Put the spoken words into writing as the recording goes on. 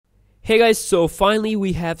Hey guys, so finally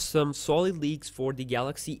we have some solid leaks for the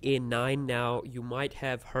Galaxy A9. Now you might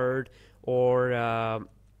have heard or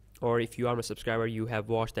if you are a subscriber, you have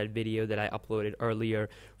watched that video that I uploaded earlier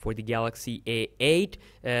for the Galaxy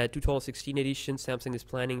A8 2016 edition. Samsung is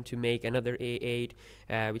planning to make another A8,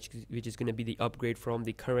 which is going to be the upgrade from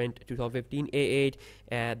the current 2015 A8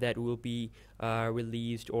 that will be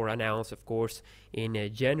released or announced, of course,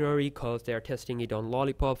 in January, because they are testing it on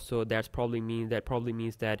Lollipop. So that probably means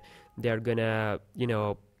that they're gonna,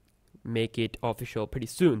 make it official pretty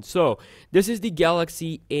soon. So this is the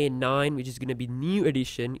Galaxy A9, which is going to be new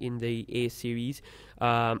edition in the A series.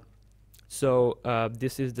 This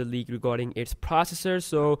is the leak regarding its processor.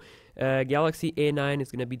 So Galaxy A9 is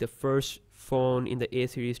going to be the first phone in the A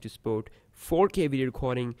series to support 4K video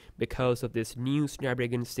recording because of this new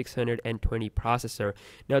Snapdragon 620 processor.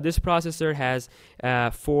 Now this processor has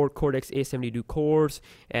 4 Cortex A72 cores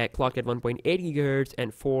clocked at 1.8 GHz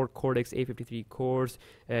and 4 Cortex A53 cores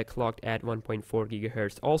clocked at 1.4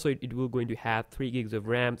 GHz. Also, it will going to have 3 gigs of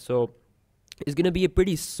RAM, so it's going to be a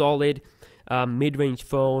pretty solid mid-range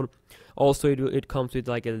phone. Also, it comes with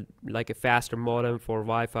like a faster modem for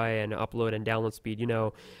Wi-Fi and upload and download speed. You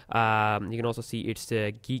can also see its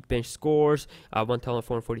Geekbench scores: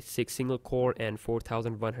 1,446 single core and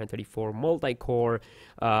 4,134 multi-core.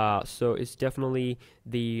 So it's definitely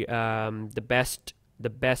the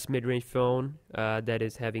best mid-range phone that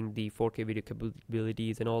is having the 4K video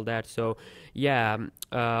capabilities and all that. So yeah,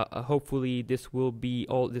 hopefully this will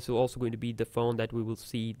also going to be the phone that we will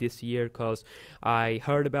see this year, because I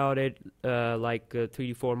heard about it 3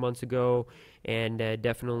 to 4 months ago, and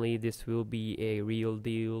definitely this will be a real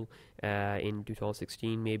deal in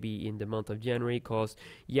 2016, maybe in the month of January, because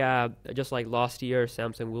yeah, just like last year,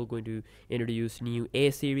 Samsung will going to introduce new A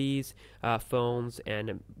series phones,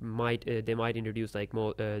 and they might introduce like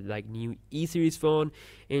new E series phone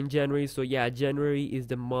in January. So yeah, January is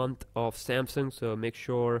the month of Samsung, so make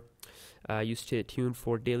sure you stay tuned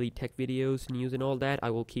for daily tech videos, news and all that. I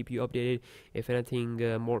will keep you updated if anything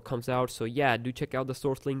more comes out. So yeah, do check out the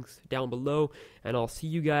source links down below, and I'll see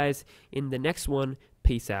you guys in the next one.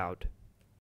 Peace out.